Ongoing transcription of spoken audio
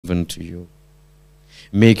given to you.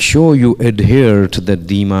 Make sure you adhere to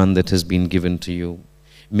that iman that has been given to you.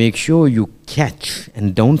 Make sure you catch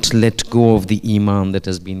and don't let go of the iman that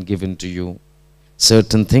has been given to you.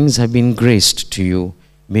 Certain things have been graced to you.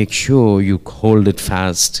 Make sure you hold it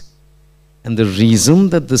fast. And the reason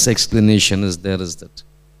that this explanation is there is that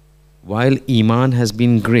while iman has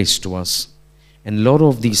been graced to us, and a lot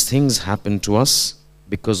of these things happen to us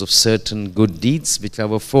because of certain good deeds which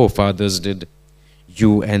our forefathers did.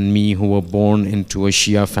 You and me who were born into a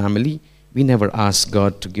Shia family, we never asked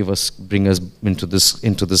God to bring us into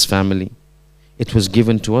this family. It was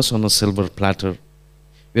given to us on a silver platter.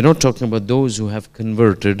 We're not talking about those who have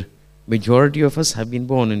converted. Majority of us have been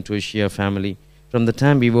born into a Shia family. From the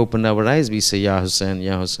time we've opened our eyes, we say, Ya Hussain,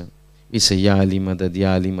 Ya Hussain. We say, Ya Ali Madad,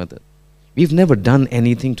 Ya Ali Madad. We've never done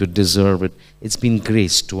anything to deserve it. It's been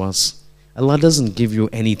graced to us. Allah doesn't give you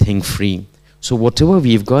anything free. So whatever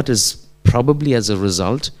we've got is probably as a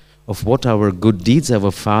result of what our good deeds,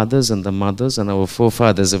 our fathers and the mothers and our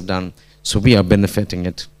forefathers have done. So we are benefiting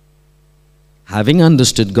it. Having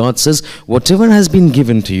understood, God says, whatever has been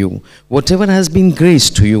given to you, whatever has been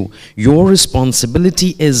graced to you, your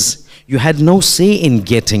responsibility is, you had no say in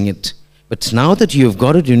getting it. But now that you have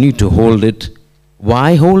got it, you need to hold it.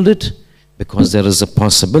 Why hold it? Because there is a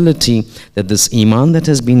possibility that this iman that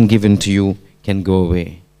has been given to you can go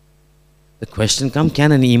away. The question comes,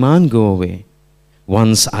 can an iman go away?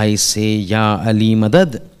 Once I say, Ya Ali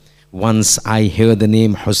Madad, once I hear the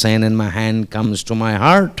name Hussein and my hand comes to my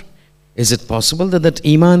heart, is it possible that that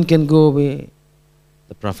iman can go away?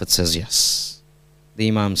 The Prophet says yes. The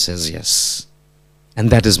Imam says yes. And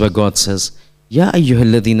that is why God says, Ya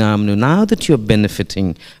ayyuhalladhina amanu, now that you are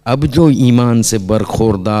benefiting, ab jo iman se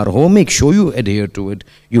barkhordar ho, make sure you adhere to it,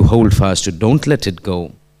 you hold fast to it, don't let it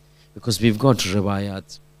go. Because we've got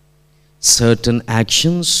riwayat. Certain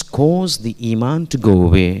actions cause the iman to go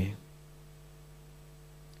away.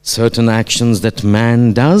 Certain actions that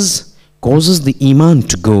man does causes the iman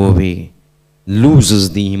to go away,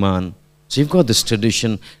 loses the iman. So you've got this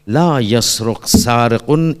tradition, La yasruq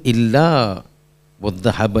sariqun illa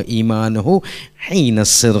وَالذَّهَبَ إِيمَانُهُ حِينَ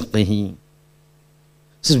السِّرْقِهِ.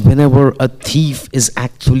 So whenever a thief is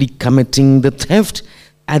actually committing the theft,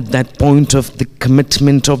 at that point of the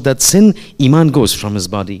commitment of that sin, iman goes from his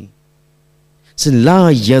body. So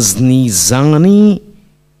لَا يَزْنِي زَانِي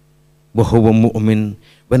وَهُوَ مُؤْمِنٌ.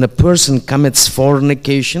 When a person commits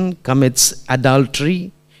fornication, commits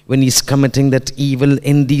adultery, when he's committing that evil,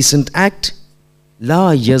 indecent act,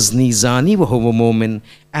 La yazni zani wa huwa mu'min.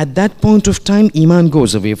 At that point of time, iman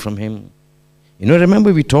goes away from him. You know,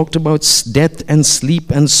 remember we talked about death and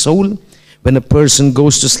sleep and soul. When a person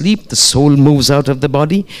goes to sleep, the soul moves out of the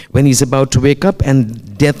body. When he's about to wake up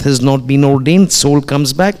and death has not been ordained, soul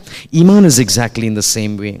comes back. Iman is exactly in the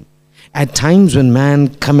same way. At times when man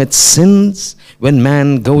commits sins, when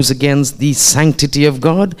man goes against the sanctity of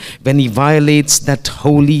God, when he violates that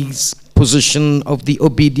holy position of the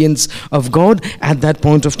obedience of God, at that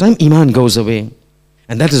point of time, iman goes away.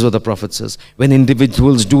 And that is what the Prophet says. When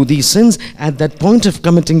individuals do these sins, at that point of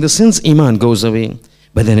committing the sins, iman goes away.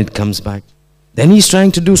 But then it comes back. Then he's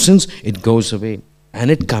trying to do sins, it goes away.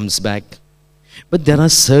 And it comes back. But there are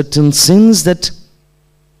certain sins that,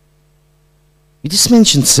 we just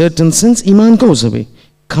mentioned certain sins, iman goes away,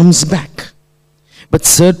 comes back. But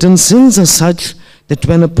certain sins are such that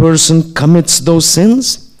when a person commits those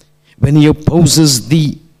sins, when he opposes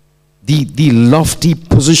the lofty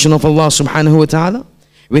position of Allah subhanahu wa ta'ala,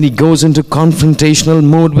 when he goes into confrontational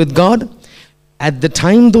mode with God, at the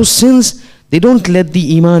time those sins, they don't let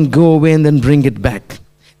the iman go away and then bring it back.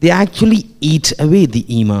 They actually eat away the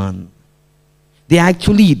iman. They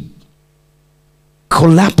actually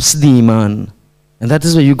collapse the iman. And that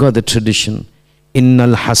is why you got the tradition.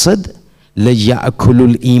 Innal hasad la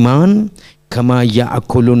ya'kulul iman kama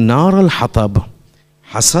ya'kulun nar al hatab.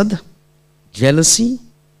 Hasad, jealousy,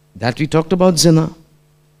 that we talked about zina,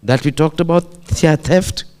 that we talked about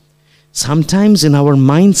theft. Sometimes in our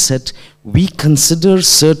mindset, we consider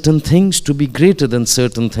certain things to be greater than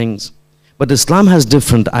certain things. But Islam has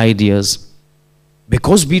different ideas.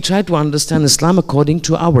 Because we try to understand Islam according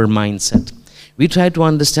to our mindset. We try to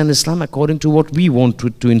understand Islam according to what we want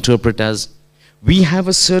to interpret as. We have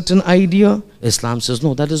a certain idea. Islam says,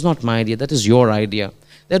 no, that is not my idea. That is your idea.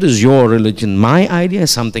 That is your religion. My idea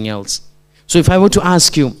is something else. So if I were to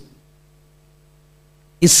ask you,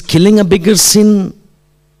 is killing a bigger sin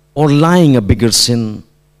or lying a bigger sin?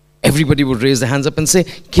 Everybody would raise their hands up and say,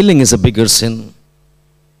 killing is a bigger sin.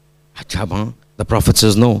 The Prophet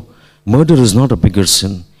says, no, murder is not a bigger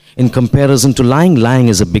sin. In comparison to lying, lying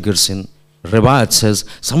is a bigger sin. Riwayat says,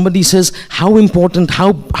 somebody says, how important,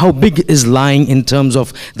 how big is lying in terms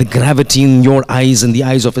of the gravity in your eyes and the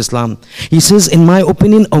eyes of Islam? He says, in my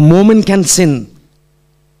opinion, a moment can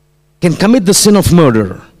commit the sin of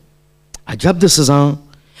murder. Ajab this is, a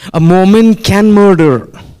moment can murder.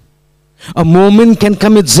 A moment can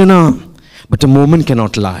commit zina. But a moment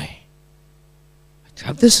cannot lie.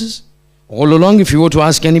 Ajab this is. All along, if you were to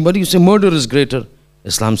ask anybody, you say murder is greater.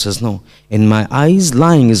 Islam says no. In my eyes,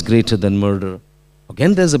 lying is greater than murder.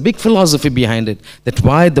 Again, there's a big philosophy behind it. That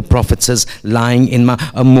why the Prophet says lying in my...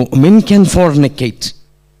 A mu'min can fornicate.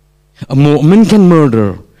 A mu'min can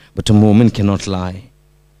murder. But a mu'min cannot lie.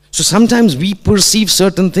 So sometimes we perceive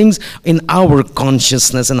certain things in our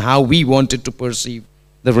consciousness and how we wanted to perceive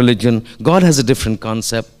the religion. God has a different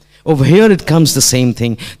concept. Over here it comes the same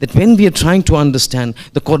thing. That when we are trying to understand,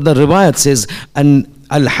 the riwayat says,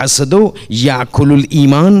 Al-hasadu ya'kulul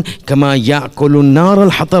iman kama ya'kulun nar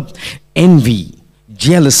al-hatab. Envy,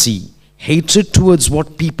 jealousy, hatred towards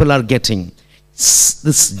what people are getting.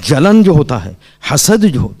 This jalan jo hota hai,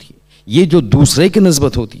 hasad jo hoti hai, ye jo dusre ki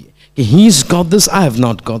nisbat hoti hai. He's got this, I have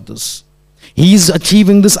not got this. He's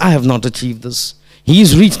achieving this, I have not achieved this.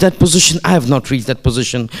 He's reached that position, I have not reached that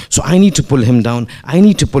position. So I need to pull him down. I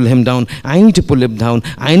need to pull him down. I need to pull him down.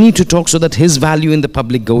 I need to talk so that his value in the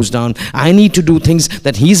public goes down. I need to do things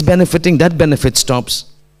that he's benefiting, that benefit stops.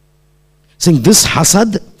 Saying this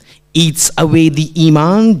hasad eats away the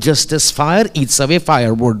iman just as fire eats away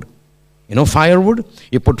firewood. You know firewood?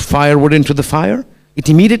 You put firewood into the fire, it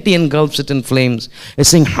immediately engulfs it in flames. It's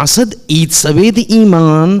saying hasad eats away the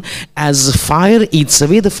iman as fire eats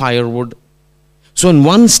away the firewood. So in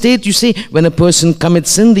one state you say when a person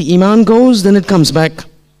commits sin, the iman goes, then it comes back.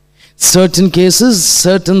 Certain cases,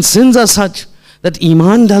 certain sins are such that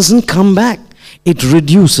iman doesn't come back. It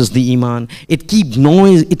reduces the iman. It keeps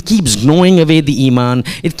gnawing away the iman.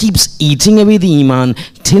 It keeps eating away the iman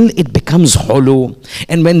till it becomes hollow.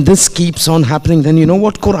 And when this keeps on happening, then you know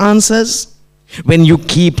what Quran says? When you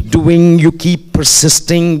keep doing, you keep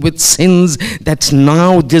persisting with sins that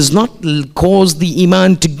now does not cause the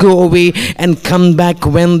iman to go away and come back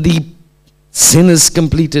when the sin is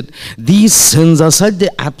completed. These sins are such, they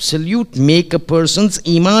absolute make a person's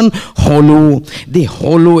iman hollow. They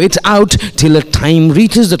hollow it out till a time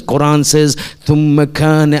reaches that Quran says, ثُمَّ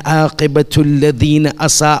كَانَ عَاقِبَةُ الَّذِينَ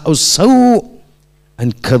أَسَاءُوا السَّوْءَ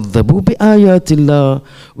and كَذَّبُوا بِآيَاتِ اللَّهِ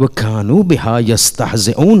وَكَانُوا بِهَا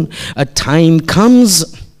يَسْتَهْزِئُونَ. A time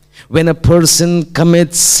comes when a person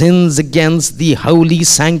commits sins against the holy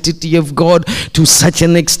sanctity of God to such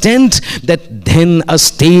an extent that then a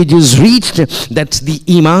stage is reached that the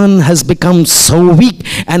iman has become so weak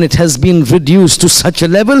and it has been reduced to such a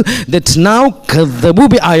level that now كَذَّبُوا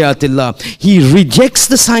بِآيَاتِ اللَّهِ, he rejects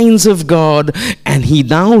the signs of God and he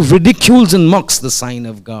now ridicules and mocks the sign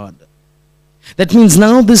of God. That means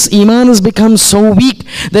now this iman has become so weak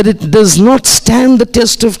that it does not stand the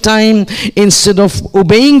test of time. Instead of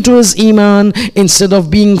obeying to his iman, instead of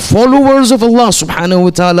being followers of Allah subhanahu wa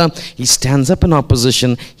ta'ala, he stands up in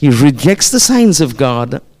opposition. He rejects the signs of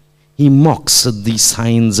God. He mocks at the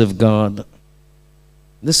signs of God.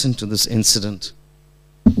 Listen to this incident.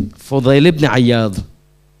 Fudayl ibn Iyad.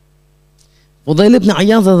 Fudayl ibn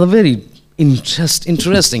Iyad has a very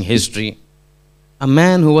interesting history. A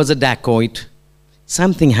man who was a dacoit.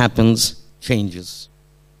 Something happens, changes.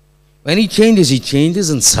 When he changes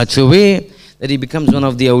in such a way that he becomes one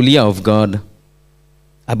of the awliya of God.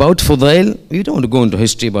 About Fudayl, we don't want to go into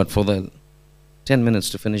history about Fudayl. 10 minutes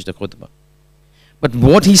to finish the khutbah. But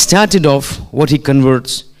what he started off, what he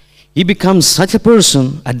converts, he becomes such a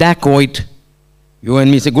person, a dacoit. You and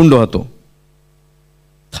me say, gundo hato.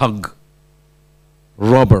 Thug.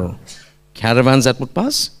 Robber. Caravans that would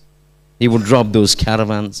pass, he would rob those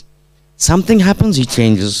caravans. Something happens, he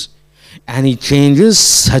changes. And he changes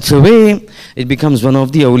such a way, it becomes one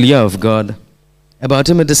of the awliya of God. About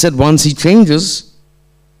him it is said, once he changes,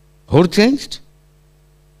 Hor changed.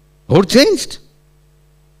 Hor changed.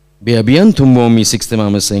 Be'abiyan tumbomi, 6th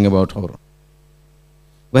Imam is saying about Hor.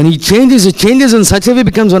 When he changes in such a way,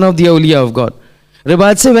 becomes one of the awliya of God.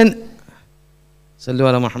 Riwayat say when, Sallu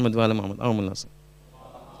ala Muhammad wa ala Muhammad.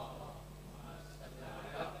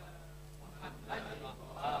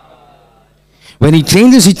 When he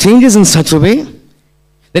changes in such a way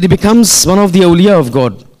that he becomes one of the awliya of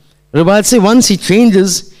God. Riwayat say once he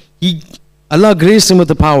changes, Allah graced him with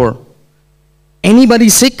the power. Anybody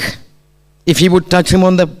sick, if he would touch him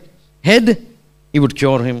on the head, he would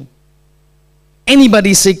cure him.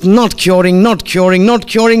 Anybody sick, not curing,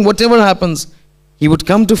 whatever happens, he would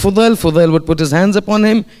come to Fudayl would put his hands upon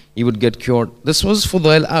him, he would get cured. This was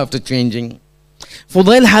Fudayl after changing.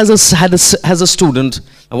 Fudail has a student.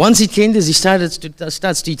 Once he changes, he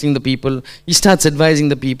starts teaching the people. He starts advising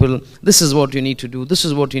the people. This is what you need to do. This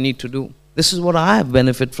is what you need to do. This is what I have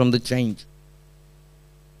benefit from the change.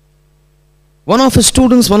 One of his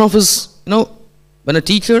students, when a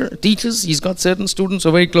teacher teaches, he's got certain students who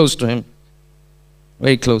are very close to him.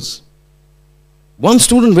 Very close. One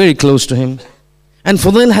student very close to him. And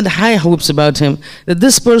Fudail had high hopes about him, that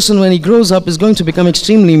this person, when he grows up, is going to become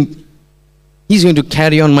he's going to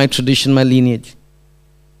carry on my tradition, my lineage.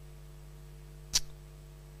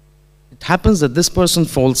 It happens that this person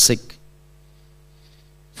falls sick.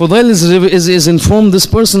 Fudail is informed this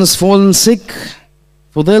person has fallen sick.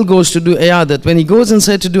 Fudail goes to do iyadat. When he goes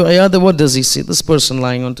inside to do iyadat, what does he see? This person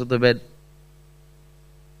lying onto the bed.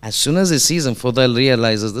 As soon as he sees him, Fudail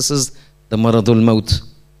realizes this is the maradul maut.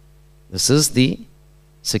 This is the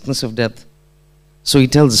sickness of death. So he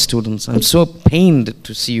tells the students, I'm so pained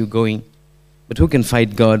to see you going, but who can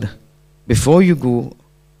fight God? Before you go,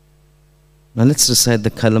 now let's recite the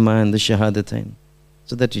kalama and the shahadatain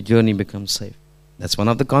so that your journey becomes safe. That's one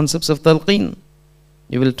of the concepts of talqeen.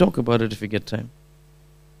 You will talk about it if you get time.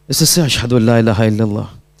 It's to say, Ashhadu an la ilaha illallah.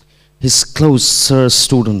 His close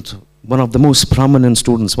student, one of the most prominent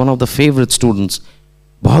students, one of the favorite students,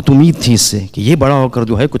 बहुत उम्मीद थी इससे कि ये बड़ा होकर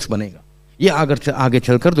जो है कुछ बनेगा, ये आगे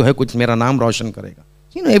चलकर जो है कुछ मेरा नाम रोशन करेगा.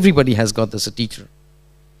 Everybody has got this, a teacher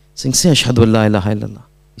saying, say Ashhadu an la ilaha illallah.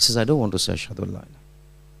 He says, I don't want to say Ashhadu an la ilaha.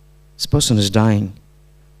 This person is dying.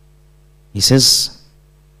 He says,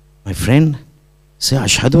 my friend, say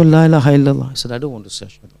Ashhadu an la ilaha illallah. I said, I don't want to say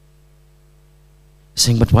Ashhadu. He's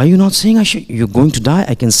saying, but why are you not saying you're going to die?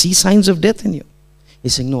 I can see signs of death in you.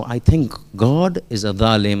 He's saying, no, I think God is a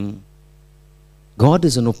dhalim. God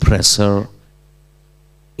is an oppressor.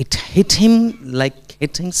 It hit him like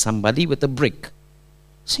hitting somebody with a brick.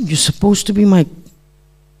 Saying, you're supposed to be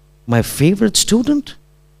my favorite student?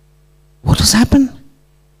 What has happened?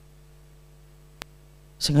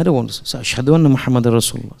 Saying, I don't want to say Ashhadu anna Muhammad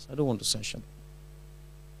Rasulullah. I don't want to say Ashhadu.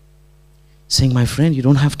 Saying, my friend, you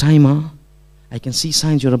don't have time, huh? I can see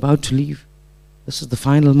signs you're about to leave. This is the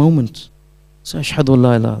final moment. Say Ashhadu an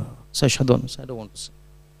la ilaha. Say Ashhadu anna. I don't want to say.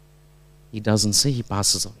 He doesn't say, he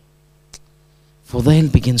passes away. Fudail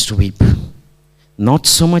begins to weep. Not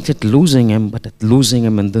so much at losing him, but at losing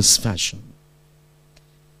him in this fashion.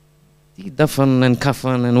 The dafan and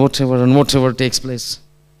kafan and whatever takes place.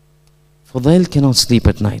 Fudail cannot sleep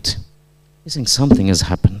at night. He's saying, something has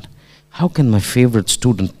happened. How can my favorite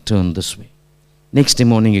student turn this way? Next day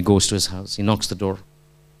morning, he goes to his house. He knocks the door.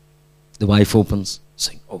 The wife opens,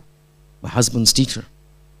 saying, oh, my husband's teacher.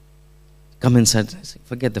 Come inside. I say,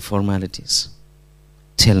 forget the formalities.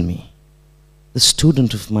 Tell me, the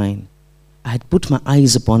student of mine, I had put my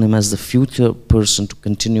eyes upon him as the future person to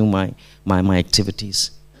continue my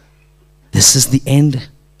activities. This is the end.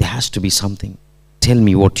 There has to be something. Tell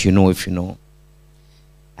me what you know if you know.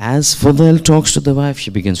 As Fudail talks to the wife, she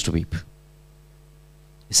begins to weep.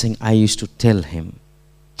 He's saying, I used to tell him,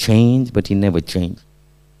 change, but he never changed.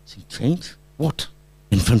 Saying, change? What?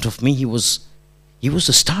 In front of me, he was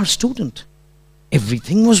a star student.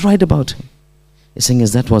 Everything was right about him. He's saying,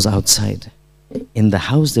 as that was outside. In the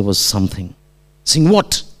house, there was something. Saying,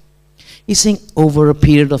 what? He's saying, over a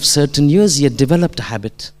period of certain years, he had developed a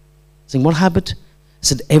habit. Saying, what habit? He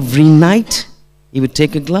said, every night, he would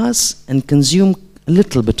take a glass and consume a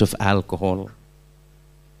little bit of alcohol.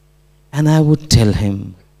 And I would tell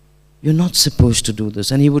him, you're not supposed to do this.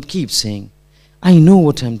 And he would keep saying, I know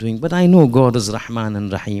what I'm doing, but I know God is Rahman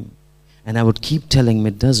and Rahim. And I would keep telling him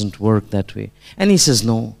it doesn't work that way. And he says,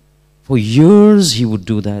 no. For years he would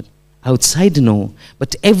do that. Outside, no.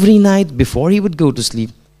 But every night before he would go to sleep,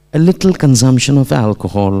 a little consumption of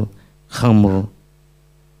alcohol, khamr.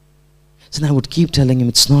 So I would keep telling him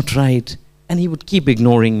it's not right. And he would keep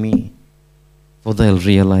ignoring me. Fudail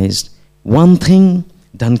realized one thing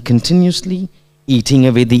done continuously, eating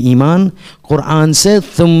away the iman. Quran said,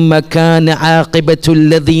 ثُمَّ كَانَ عَاقِبَةُ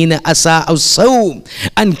الَّذِينَ أَسَاءُوا السَّوْءَ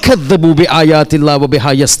أَنْ كَذَّبُوا بِآيَاتِ اللَّهِ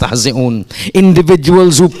وَبِهَا يَسْتَهْزِئُونَ.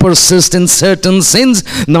 Individuals who persist in certain sins,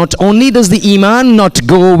 not only does the iman not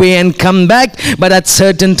go away and come back, but at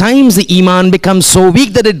certain times the iman becomes so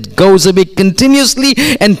weak that it goes away continuously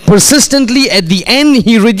and persistently. At the end,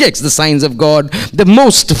 he rejects the signs of God. The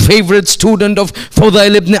most favorite student of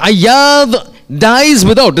Fudail ibn Iyad dies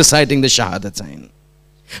without reciting the Shahadatain.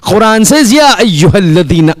 Quran says, Ya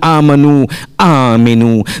ayyuhalladhina amanu,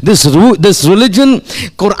 aminu. This religion,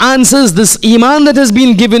 Quran says, this iman that has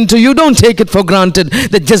been given to you, don't take it for granted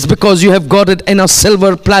that just because you have got it in a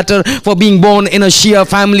silver platter for being born in a Shia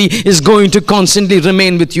family is going to constantly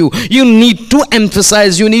remain with you. You need to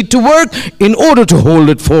emphasize, you need to work in order to hold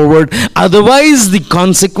it forward. Otherwise, the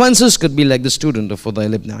consequences could be like the student of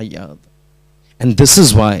Fudail ibn Iyad. And this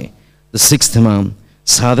is why the sixth Imam,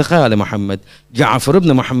 Sadiq ala Muhammad, Ja'far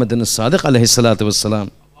ibn Muhammad and Sadiq alayhi salatu wassalam,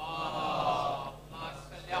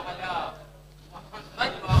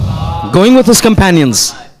 going with his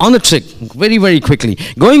companions on a trek, very, very quickly,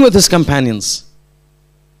 going with his companions.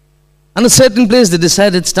 On a certain place, they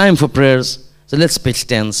decide it's time for prayers. So let's pitch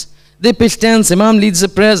tents. They pitch tents, Imam leads the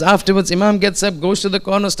prayers. Afterwards, Imam gets up, goes to the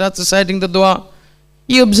corner, starts reciting the dua.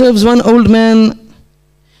 He observes one old man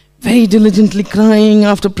very diligently crying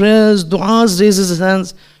after prayers, du'as, raises his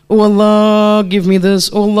hands. Oh Allah, give me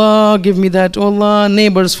this. Oh Allah, give me that. Oh Allah,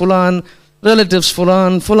 neighbors fulan, relatives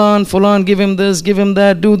fulan, give him this, give him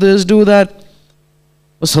that, do this, do that.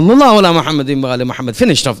 Sallallahu ala Muhammadin wa ala Muhammad.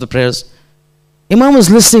 Finished off the prayers. Imam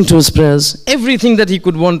was listening to his prayers. Everything that he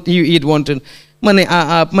could want, he'd wanted. Mane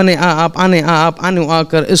aap, ane aap, anu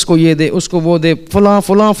aakar, isko ye de, usko wo de,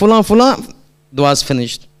 fulan. Du'a's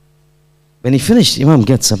finished. When he finished, Imam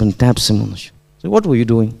gets up and taps him on the shoulder. So, what were you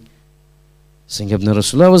doing? Saying, Ibn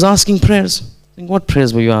Rasulullah, I was asking prayers. Saying, what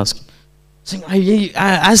prayers were you asking? Saying,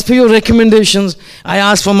 as per your recommendations, I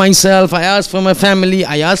asked for myself, I asked for my family,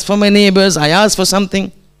 I asked for my neighbors, I asked for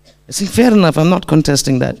something. I saying, fair enough, I'm not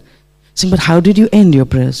contesting that. Saying, but how did you end your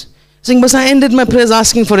prayers? Saying, but I ended my prayers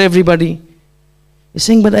asking for everybody. He's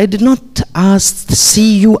saying, but I did not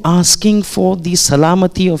see you asking for the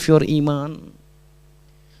salamati of your iman.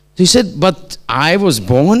 So he said, but I was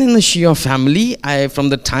born in a Shia family. From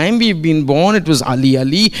the time we've been born, it was Ali,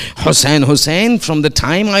 Hussein. From the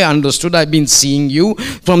time I understood, I've been seeing you.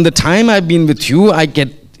 From the time I've been with you, I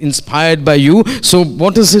get inspired by you. So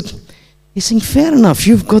what is it? He's saying, fair enough,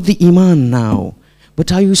 you've got the iman now.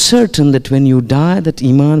 But are you certain that when you die, that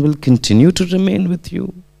iman will continue to remain with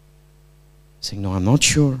you? He's saying, no, I'm not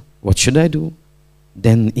sure. What should I do?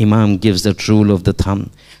 Then Imam gives that rule of the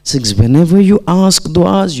thumb. Says, whenever you ask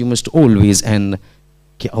du'as, you must always end,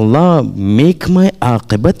 Ki Allah, make my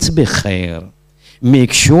aqibat bi khair.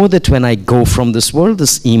 Make sure that when I go from this world,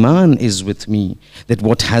 this iman is with me. That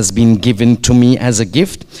what has been given to me as a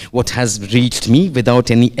gift, what has reached me without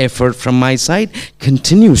any effort from my side,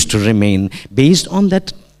 continues to remain based on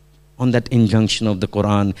that injunction of the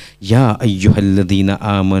Quran. Ya ayyuhalladhina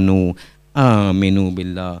amanu, aminu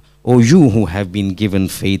billah. O you who have been given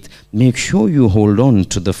faith, make sure you hold on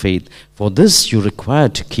to the faith. For this you require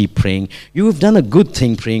to keep praying. You have done a good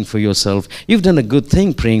thing praying for yourself. You've done a good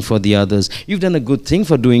thing praying for the others. You've done a good thing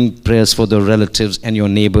for doing prayers for the relatives and your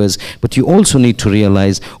neighbors. But you also need to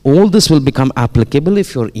realize all this will become applicable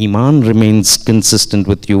if your iman remains consistent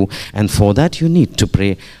with you. And for that you need to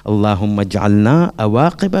pray. Allahumma ja'alna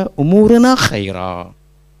awaqiba umurina khayra.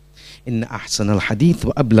 Inna ahsan al-hadith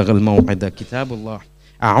wa ablagh al-maw'ida kitabullah.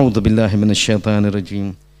 أعوذ بالله من الشيطان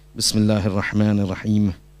الرجيم بسم الله الرحمن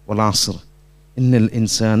الرحيم والعصر إن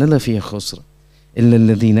الإنسان لفي خسر إلا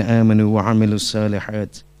الذين آمنوا وعملوا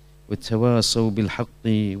الصالحات وتواصوا بالحق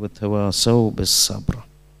وتواصوا بالصبر.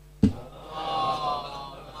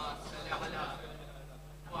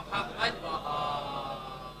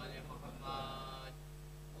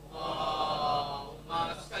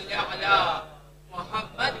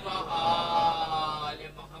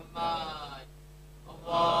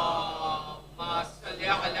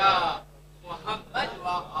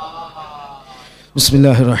 بسم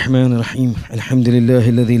الله الرحمن الرحيم الحمد لله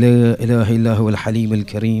الذي لا إله إلا هو الحليم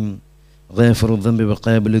الكريم غافر الذنب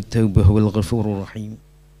وقابل التوبة هو الغفور الرحيم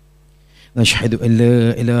نشهد أن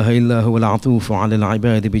لا إله إلا هو العطوف على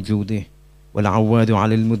العباد بجوده والعواد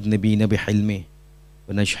على المذنبين بحلمه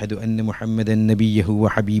ونشهد أن محمدا نبيه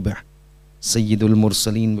وحبيبه سيد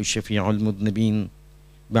المرسلين والشفيع المذنبين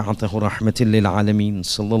بعثه رحمة للعالمين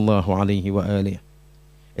صلى الله عليه وآله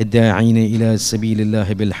الداعين إلى سبيل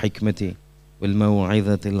الله بالحكمة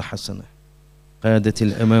والموعظة الحسنة قادة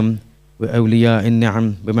الأمم وأولياء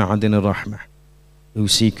النعم بمعدن الرحمة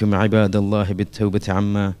أوصيكم عباد الله بالتوبة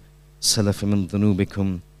عما سلف من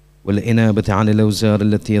ذنوبكم والإنابة عن الأوزار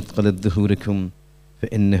التي أثقلت ظهوركم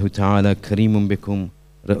فإنه تعالى كريم بكم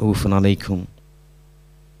رؤوف عليكم.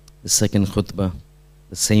 The second khutbah,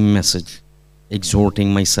 the same message,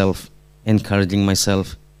 exhorting myself, encouraging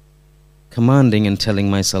myself, commanding and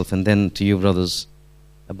telling myself, and then to you brothers,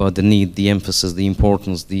 about the need, the emphasis, the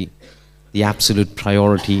importance, the absolute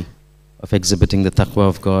priority of exhibiting the taqwa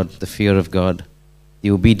of God, the fear of God,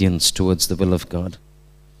 the obedience towards the will of God.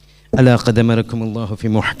 ألا قد أمركم الله في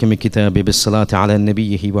محكم كتابه بالصلاة على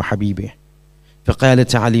نبيه وحبيبه، فقال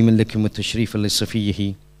تعليما لكم وتشريفا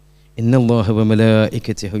لصفيه: إن الله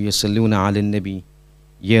وملائكته يصلون على النبي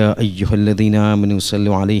يا أيها الذين آمنوا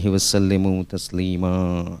صلوا عليه وسلموا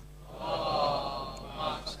تسليما.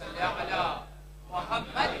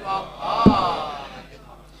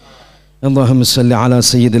 اللهم صل على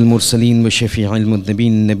سيد المرسلين وشفيع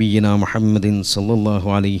المذنبين نبينا محمد صلى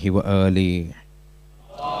الله عليه وآله.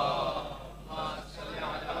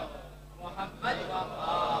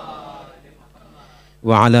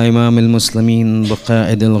 وعلى إمام المسلمين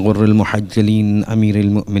وقائد الغر المحجلين أمير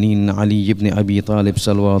المؤمنين علي بن أبي طالب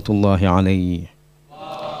صلوات الله عليه.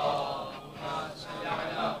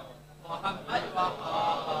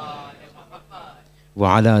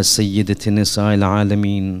 وعلى سيدة نساء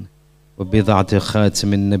العالمين وبضعة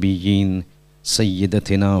خاتم النبيين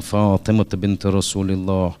سيدتنا فاطمة بنت رسول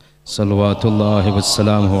الله صلوات الله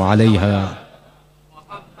وسلامه عليها،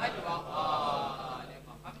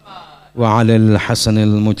 وعلى الحسن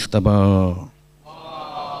المجتبى،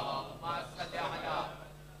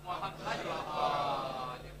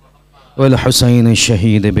 والحسين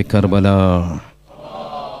الشهيد بكربلاء،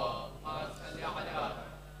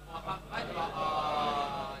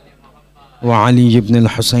 وعلي بن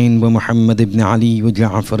الحسين ومحمد بن علي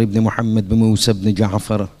وجعفر بن محمد بموسى بن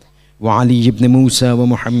جعفر، وعلي بن موسى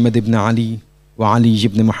ومحمد بن علي، وعلي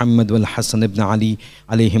بن محمد والحسن بن علي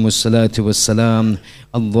عليهم الصلاة والسلام.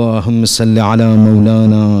 اللهم صل على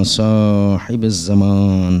مولانا صاحب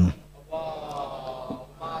الزمان.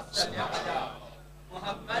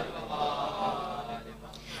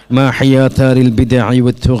 ما حيا آثار البدع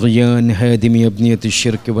والطغيان هادم أبنية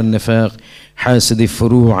الشرك والنفاق حاسد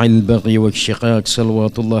فروع البغي والشقاق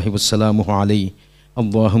صلوات الله وسلامه عليه.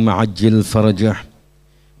 اللهم عجل فرجه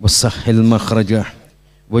وسهل مخرجه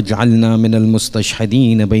واجعلنا من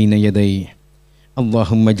المستشهدين بين يديه.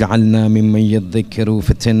 اللهم اجعلنا ممن يذكر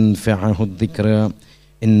فتنفعه الذكرى.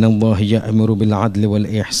 إن الله يأمر بالعدل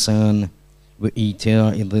والإحسان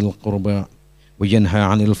وإيتاء ذي القربى وينهى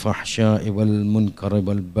عن الفحشاء والمنكر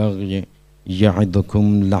والبغي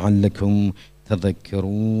يعظكم لعلكم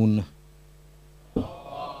تذكرون.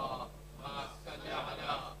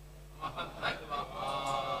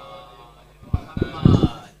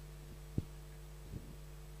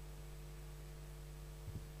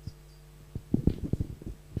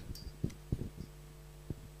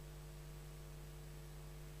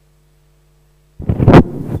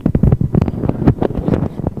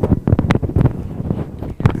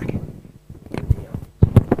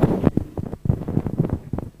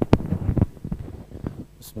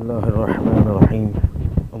 بسم الله الرحمن الرحيم.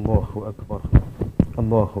 الله أكبر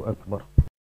الله أكبر.